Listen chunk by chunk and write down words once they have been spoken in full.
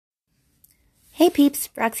Hey peeps,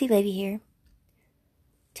 Roxy Lady here.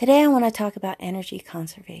 Today I want to talk about energy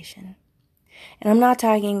conservation. And I'm not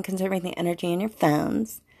talking conserving the energy in your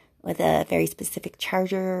phones with a very specific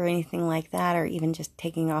charger or anything like that, or even just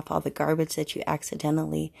taking off all the garbage that you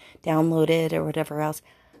accidentally downloaded or whatever else.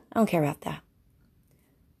 I don't care about that.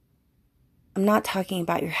 I'm not talking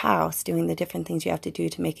about your house doing the different things you have to do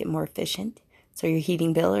to make it more efficient, so your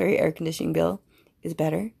heating bill or your air conditioning bill is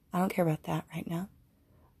better. I don't care about that right now.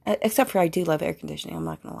 Except for I do love air conditioning, I'm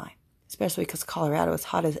not going to lie. Especially because Colorado is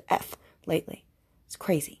hot as F lately. It's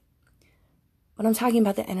crazy. But I'm talking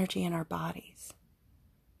about the energy in our bodies.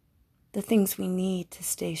 The things we need to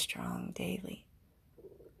stay strong daily.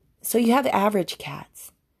 So you have average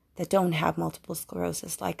cats that don't have multiple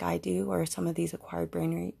sclerosis like I do, or some of these acquired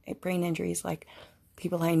brain injuries like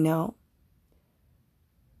people I know.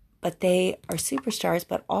 But they are superstars,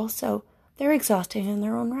 but also they're exhausted in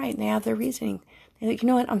their own right. And they have their reasoning. They're like, you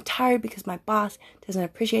know what, I'm tired because my boss doesn't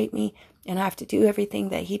appreciate me and I have to do everything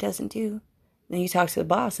that he doesn't do. And then you talk to the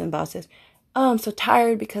boss and the boss says, oh, I'm so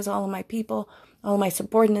tired because all of my people, all of my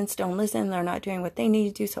subordinates don't listen. They're not doing what they need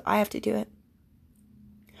to do, so I have to do it.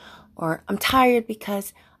 Or I'm tired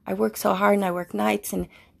because I work so hard and I work nights and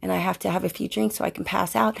I have to have a few drinks so I can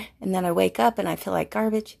pass out. And then I wake up and I feel like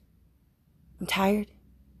garbage. I'm tired.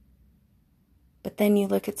 But then you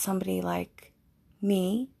look at somebody like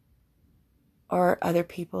me or other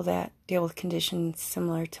people that deal with conditions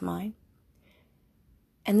similar to mine,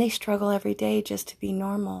 and they struggle every day just to be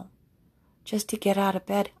normal, just to get out of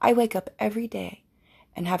bed. I wake up every day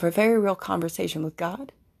and have a very real conversation with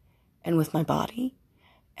God and with my body.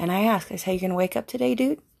 And I say, you going to wake up today,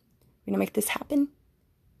 dude? You going to make this happen?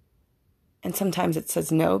 And sometimes it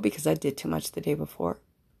says no because I did too much the day before.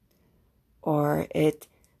 Or it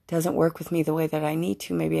doesn't work with me the way that I need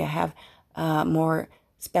to. Maybe I have more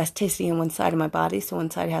spasticity in one side of my body, so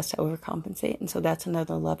one side has to overcompensate. And so that's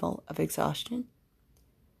another level of exhaustion.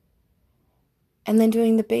 And then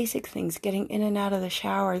doing the basic things, getting in and out of the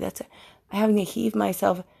shower. That's having to heave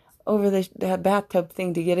myself over the bathtub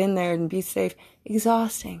thing to get in there and be safe.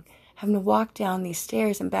 Exhausting. Having to walk down these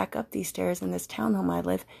stairs and back up these stairs in this townhome I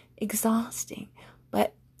live. Exhausting.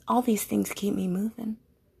 But all these things keep me moving.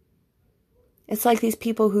 It's like these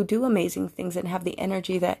people who do amazing things and have the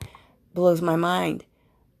energy that blows my mind.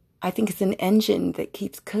 I think it's an engine that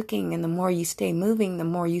keeps cooking, and the more you stay moving, the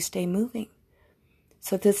more you stay moving.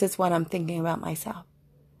 So this is what I'm thinking about myself.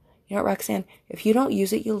 You know what, Roxanne? If you don't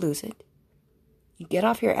use it, you lose it. You get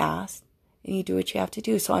off your ass and you do what you have to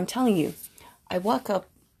do. So I'm telling you, I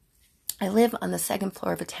live on the second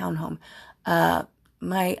floor of a townhome.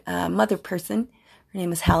 My mother person, her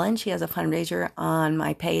name is Helen. She has a fundraiser on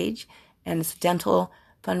my page, and it's a dental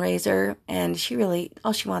fundraiser. And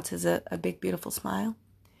all she wants is a big, beautiful smile.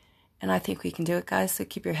 And I think we can do it, guys. So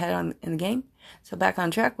keep your head in the game. So back on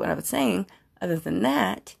track, what I was saying, other than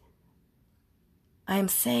that, I am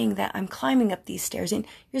saying that I'm climbing up these stairs. And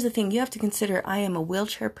here's the thing. You have to consider I am a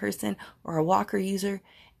wheelchair person or a walker user.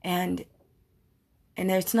 And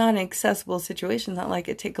it's not an accessible situation. It's not like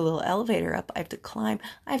I take a little elevator up. I have to climb.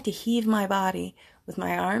 I have to heave my body with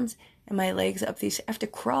my arms and my legs up these. I have to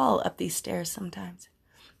crawl up these stairs sometimes.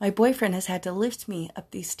 My boyfriend has had to lift me up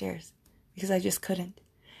these stairs because I just couldn't.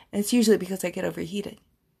 And it's usually because I get overheated.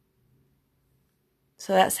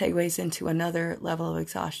 So that segues into another level of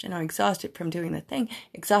exhaustion. I'm exhausted from doing the thing.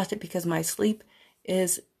 Exhausted because my sleep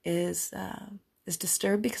is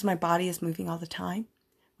disturbed because my body is moving all the time.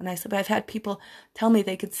 When I sleep, I've had people tell me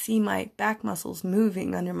they could see my back muscles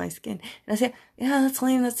moving under my skin. And I say, yeah, that's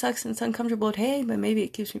lame, that sucks, and it's uncomfortable. But hey, but maybe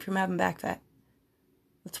it keeps me from having back fat.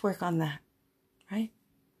 Let's work on that, right?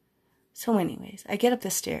 So anyways, I get up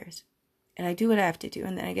the stairs. And I do what I have to do.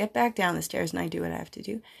 And then I get back down the stairs and I do what I have to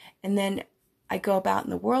do. And then I go about in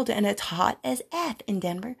the world and it's hot as F in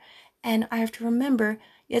Denver. And I have to remember,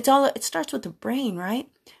 it starts with the brain, right?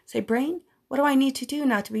 Say, brain, what do I need to do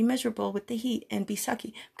not to be miserable with the heat and be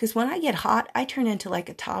sucky? Because when I get hot, I turn into like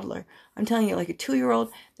a toddler. I'm telling you, like a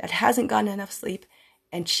 2-year-old that hasn't gotten enough sleep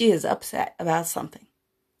and she is upset about something.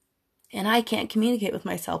 And I can't communicate with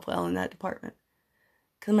myself well in that department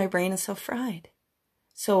because my brain is so fried.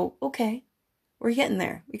 So, okay, we're getting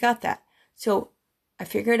there. We got that. So I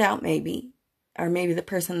figured out maybe, or maybe the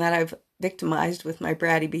person that I've victimized with my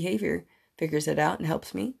bratty behavior figures it out and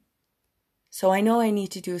helps me. So I know I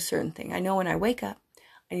need to do a certain thing. I know when I wake up,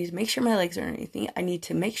 I need to make sure my legs are underneath me. I need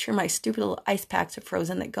to make sure my stupid little ice packs are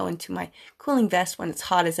frozen that go into my cooling vest when it's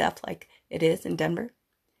hot as F like it is in Denver.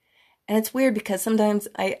 And it's weird because sometimes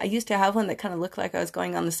I used to have one that kind of looked like I was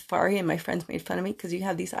going on the safari, and my friends made fun of me because you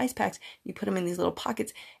have these ice packs, you put them in these little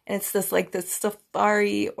pockets, and it's this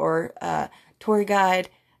safari or tour guide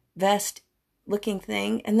vest looking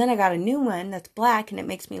thing. And then I got a new one that's black, and it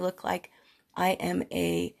makes me look like I'm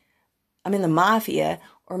in the mafia,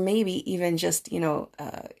 or maybe even just,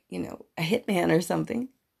 a hitman or something.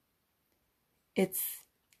 It's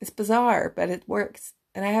bizarre, but it works.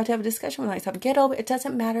 And I have to have a discussion with myself. Get over it. It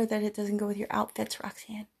doesn't matter that it doesn't go with your outfits,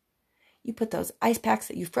 Roxanne. You put those ice packs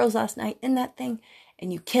that you froze last night in that thing,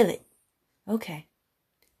 and you kill it. Okay.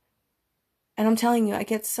 And I'm telling you, I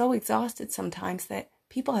get so exhausted sometimes that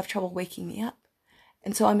people have trouble waking me up.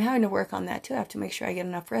 And so I'm having to work on that too. I have to make sure I get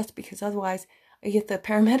enough rest, because otherwise I get the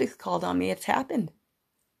paramedics called on me. It's happened.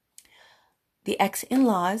 The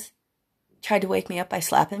ex-in-laws tried to wake me up by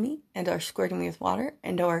slapping me and or squirting me with water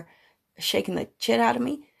and or shaking the shit out of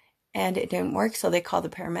me. And it didn't work, so they called the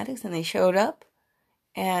paramedics, and they showed up.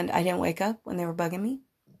 And I didn't wake up when they were bugging me.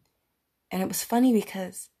 And it was funny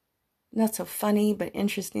because, not so funny, but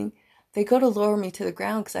interesting. They go to lower me to the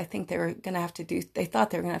ground because I think they thought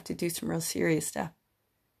they were going to have to do some real serious stuff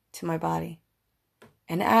to my body.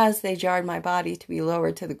 And as they jarred my body to be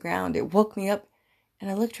lowered to the ground, it woke me up.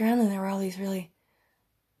 And I looked around, and there were all these really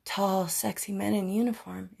tall, sexy men in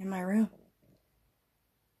uniform in my room.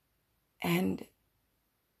 And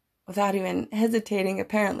without even hesitating,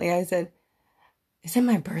 apparently, I said, "Is it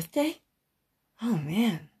my birthday? Oh,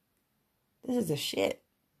 man, this is a shit."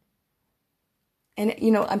 And,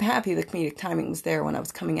 I'm happy the comedic timing was there when I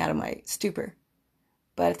was coming out of my stupor.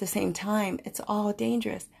 But at the same time, it's all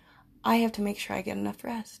dangerous. I have to make sure I get enough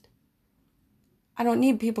rest. I don't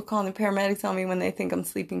need people calling the paramedics on me when they think I'm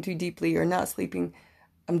sleeping too deeply or not sleeping.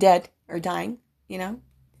 I'm dead or dying,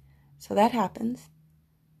 So that happens.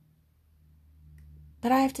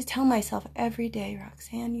 But I have to tell myself every day,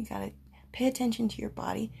 Roxanne, you got to pay attention to your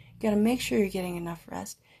body. You got to make sure you're getting enough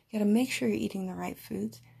rest. You got to make sure you're eating the right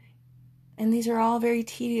foods. And these are all very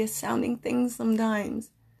tedious sounding things sometimes,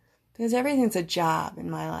 because everything's a job in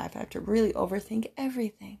my life. I have to really overthink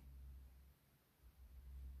everything.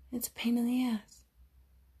 It's a pain in the ass,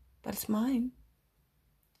 but it's mine.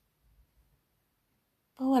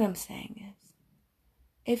 But what I'm saying is,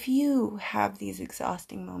 if you have these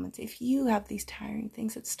exhausting moments, if you have these tiring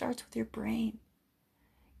things, it starts with your brain.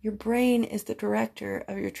 Your brain is the director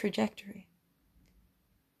of your trajectory.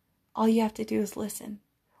 All you have to do is listen,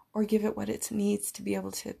 or give it what it needs to be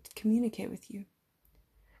able to communicate with you.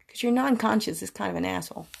 Because your non-conscious is kind of an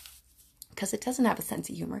asshole. Because it doesn't have a sense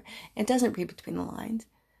of humor. It doesn't read between the lines.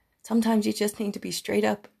 Sometimes you just need to be straight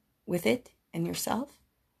up with it and yourself,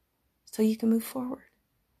 so you can move forward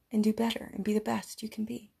and do better and be the best you can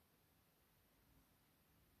be.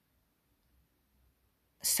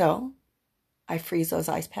 So I freeze those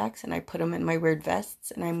ice packs, and I put them in my weird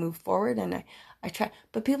vests, and I move forward, and I try.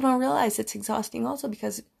 But people don't realize it's exhausting also,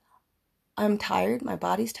 because I'm tired, my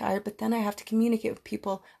body's tired, but then I have to communicate with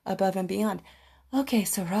people above and beyond. Okay,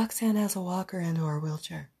 so Roxanne has a walker and or a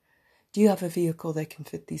wheelchair. Do you have a vehicle that can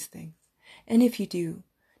fit these things? And if you do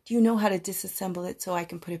you know how to disassemble it so I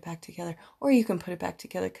can put it back together? Or you can put it back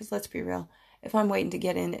together, because let's be real, if I'm waiting to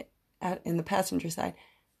get in it out in the passenger side,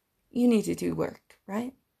 you need to do work,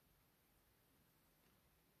 right?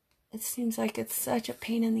 It seems like it's such a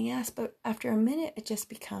pain in the ass, but after a minute, it just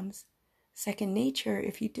becomes second nature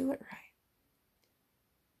if you do it right.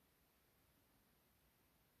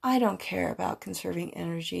 I don't care about conserving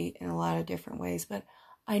energy in a lot of different ways, but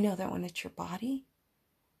I know that when it's your body,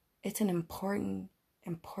 it's an important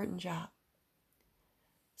job.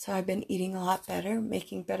 So I've been eating a lot better,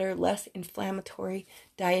 making better, less inflammatory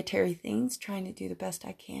dietary things, trying to do the best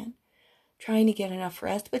I can, trying to get enough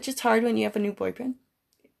rest, which is hard when you have a new boyfriend.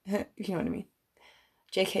 You know what I mean?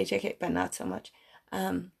 JK, but not so much.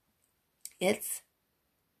 It's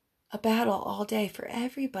a battle all day for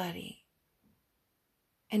everybody.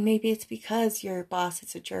 And maybe it's because your boss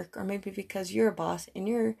is a jerk, or maybe because you're a boss and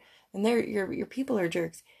your people are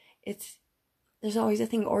jerks. There's always a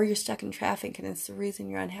thing, or you're stuck in traffic and it's the reason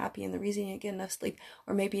you're unhappy and the reason you didn't get enough sleep,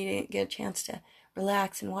 or maybe you didn't get a chance to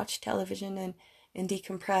relax and watch television and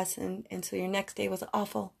decompress, and so your next day was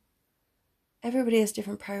awful. Everybody has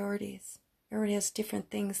different priorities. Everybody has different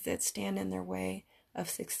things that stand in their way of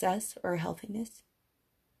success or healthiness.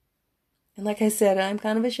 And like I said, I'm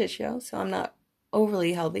kind of a shit show, so I'm not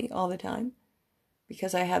overly healthy all the time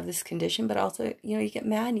because I have this condition, but also, you get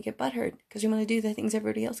mad and you get butthurt because you want to do the things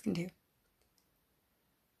everybody else can do.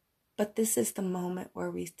 But this is the moment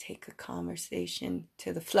where we take a conversation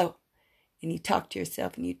to the flow, and you talk to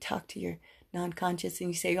yourself and you talk to your non-conscious and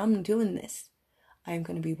you say, I'm doing this. I'm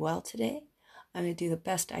going to be well today. I'm going to do the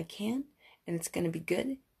best I can, and it's going to be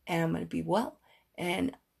good, and I'm going to be well.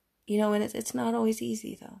 And, and it's not always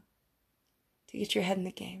easy, though, to get your head in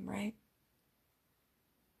the game, right?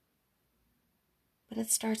 But it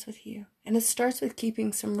starts with you. And it starts with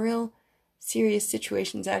keeping some real serious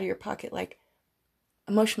situations out of your pocket, like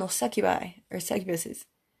emotional succubi or succubuses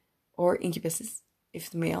or incubuses, if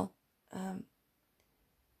it's male.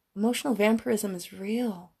 Emotional vampirism is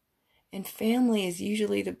real. And family is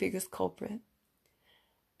usually the biggest culprit.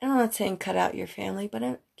 And I'm not saying cut out your family,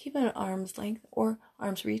 but keep it at arm's length or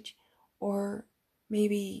arm's reach. Or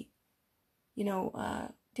maybe, do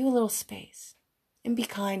a little space. And be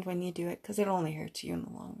kind when you do it, because it only hurts you in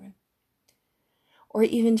the long run. Or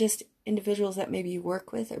even just individuals that maybe you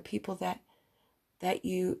work with or people that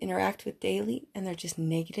you interact with daily, and they're just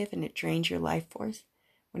negative and it drains your life force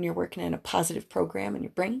when you're working in a positive program in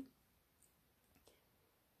your brain.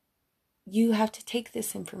 You have to take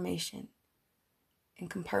this information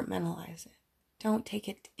and compartmentalize it. Don't take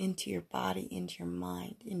it into your body, into your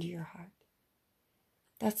mind, into your heart.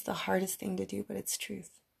 That's the hardest thing to do, but it's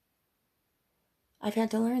truth. I've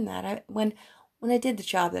had to learn that. When I did the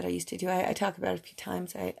job that I used to do, I talk about it a few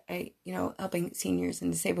times. I helping seniors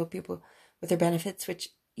and disabled people with their benefits, which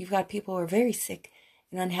you've got people who are very sick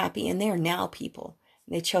and unhappy, and they are now people.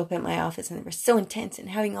 And they'd show up at my office and they were so intense and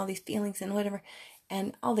having all these feelings and whatever,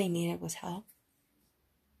 and all they needed was help.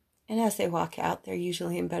 And as they walk out, they're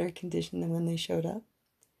usually in better condition than when they showed up.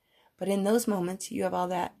 But in those moments, you have all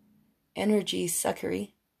that energy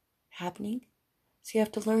suckery happening. So you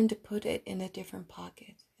have to learn to put it in a different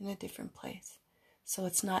pocket, in a different place, so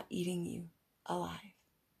it's not eating you alive.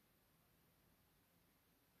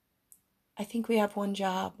 I think we have one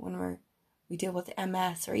job when we deal with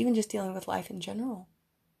MS or even just dealing with life in general.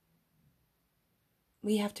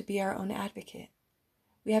 We have to be our own advocate.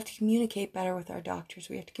 We have to communicate better with our doctors.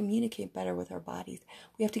 We have to communicate better with our bodies.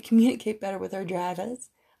 We have to communicate better with our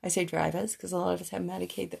drivers. I say drivers because a lot of us have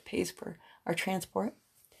Medicaid that pays for our transport.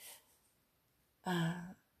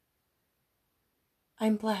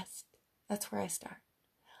 I'm blessed. That's where I start.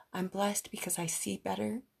 I'm blessed because I see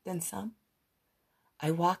better than some. I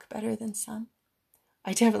walk better than some.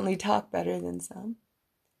 I definitely talk better than some.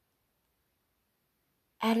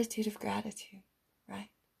 Attitude of gratitude, right?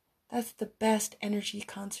 That's the best energy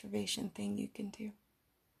conservation thing you can do.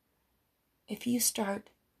 If you start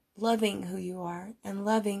loving who you are and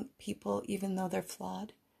loving people even though they're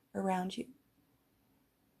flawed around you,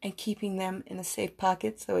 and keeping them in a safe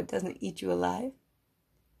pocket so it doesn't eat you alive,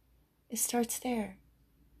 it starts there.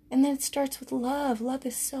 And then it starts with love. Love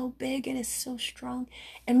is so big and is so strong.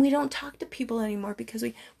 And we don't talk to people anymore because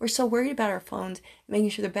we're so worried about our phones, making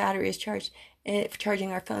sure the battery is charged, and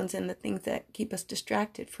charging our phones and the things that keep us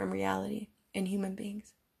distracted from reality and human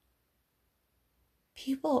beings.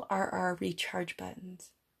 People are our recharge buttons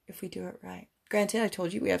if we do it right. Granted, I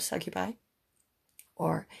told you we have succubi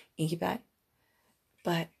or incubi.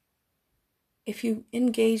 But if you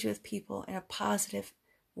engage with people in a positive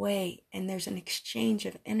way and there's an exchange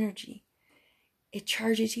of energy, it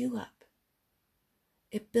charges you up.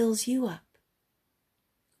 It builds you up.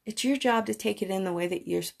 It's your job to take it in the way that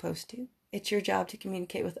you're supposed to. It's your job to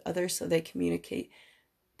communicate with others so they communicate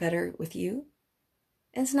better with you.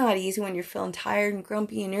 And it's not easy when you're feeling tired and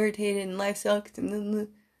grumpy and irritated and life sucks.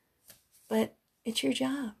 But it's your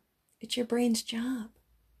job. It's your brain's job.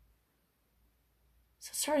 So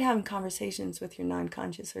start having conversations with your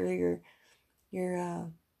non-conscious or your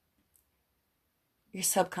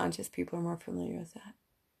subconscious. People are more familiar with that.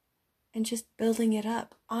 And just building it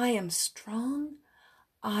up. I am strong.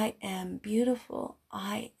 I am beautiful.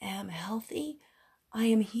 I am healthy. I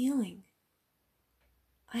am healing.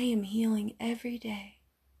 I am healing every day.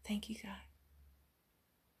 Thank you, God.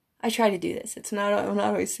 I try to do this. I'm not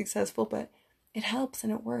always successful, but it helps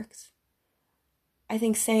and it works. I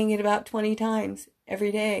think saying it about 20 times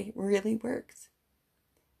every day really works.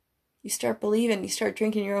 You start believing, you start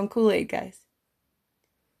drinking your own Kool-Aid, guys.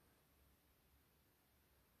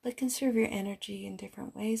 But conserve your energy in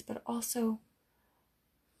different ways, but also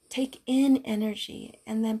take in energy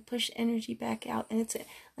and then push energy back out. And it's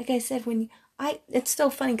like I said, it's so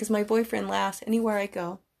funny because my boyfriend laughs anywhere I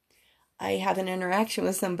go. I have an interaction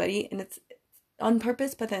with somebody and it's on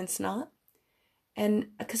purpose, but then it's not. And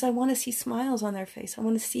because I want to see smiles on their face. I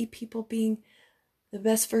want to see people being the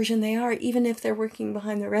best version they are, even if they're working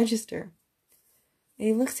behind the register. And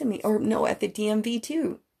he looks at me, or no, at the DMV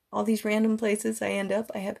too. All these random places I end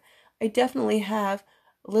up, I definitely have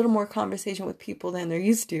a little more conversation with people than they're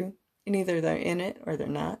used to. And either they're in it or they're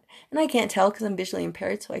not. And I can't tell because I'm visually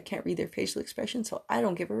impaired, so I can't read their facial expression, so I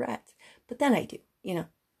don't give a rat's. But then I do,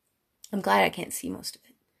 I'm glad I can't see most of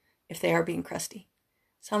it if they are being crusty.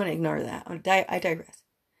 So I'm going to ignore that. I digress.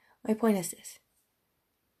 My point is this.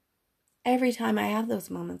 Every time I have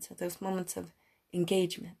those moments of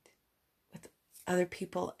engagement with other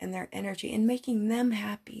people and their energy and making them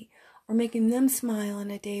happy or making them smile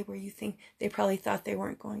on a day where you think they probably thought they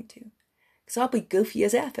weren't going to. Because I'll be goofy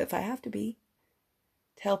as F if I have to be.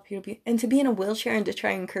 To help you to be in a wheelchair and to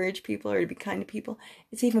try and encourage people or to be kind to people,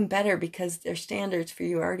 it's even better because their standards for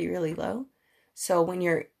you are already really low. So when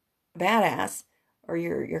you're a badass or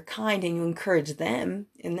you're kind and you encourage them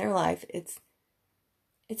in their life, it's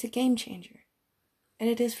a game changer. And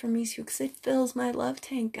it is for me too, because it fills my love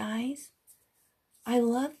tank, guys. I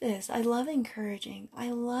love this. I love encouraging.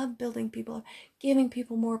 I love building people up, giving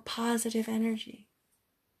people more positive energy.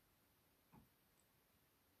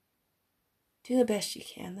 Do the best you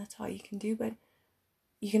can. That's all you can do, but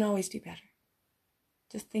you can always do better.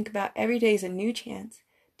 Just think about every day is a new chance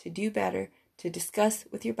to do better, to discuss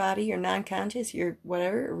with your body, your non-conscious, your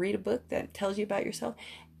whatever, or read a book that tells you about yourself.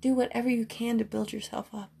 Do whatever you can to build yourself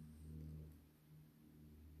up.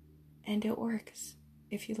 And it works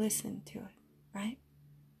if you listen to it, right?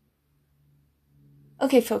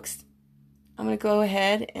 Okay, folks, I'm going to go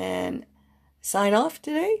ahead and sign off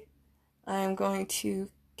today. I'm going to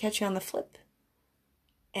catch you on the flip.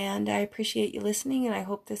 And I appreciate you listening, and I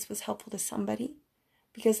hope this was helpful to somebody,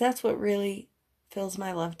 because that's what really fills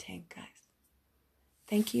my love tank, guys.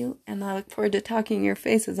 Thank you, and I look forward to talking your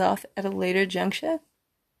faces off at a later juncture.